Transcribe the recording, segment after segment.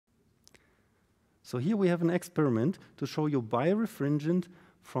So here we have an experiment to show you birefringent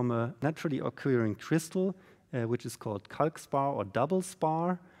from a naturally occurring crystal, which is called calcspar or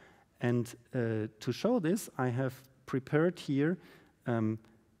DoubleSpar. And to show this, I have prepared here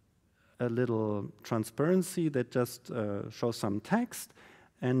a little transparency that just shows some text.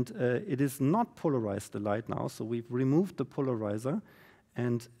 And it is not polarized, the light now, so we've removed the polarizer.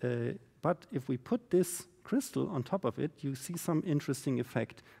 And but if we put this crystal on top of it, you see some interesting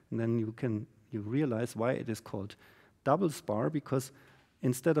effect. And then you realize why it is called DoubleSpar, because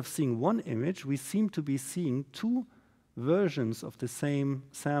instead of seeing one image, we seem to be seeing two versions of the same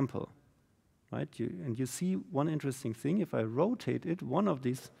sample, right? And you see one interesting thing. If I rotate it, one of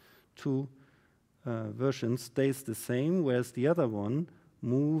these two versions stays the same, whereas the other one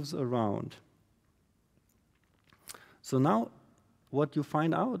moves around. So now what you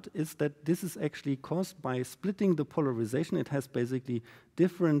find out is that this is actually caused by splitting the polarization. It has basically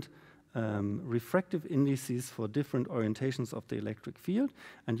different refractive indices for different orientations of the electric field.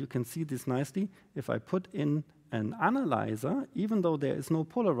 And you can see this nicely. If I put in an analyzer, even though there is no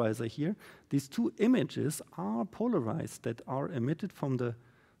polarizer here, these two images are polarized that are emitted from the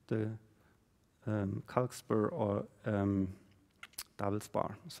calcspar or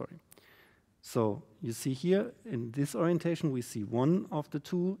DoubleSpar, sorry. So you see here in this orientation we see one of the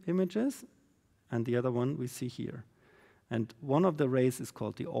two images and the other one we see here. And one of the rays is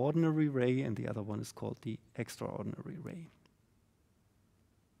called the ordinary ray and the other one is called the extraordinary ray.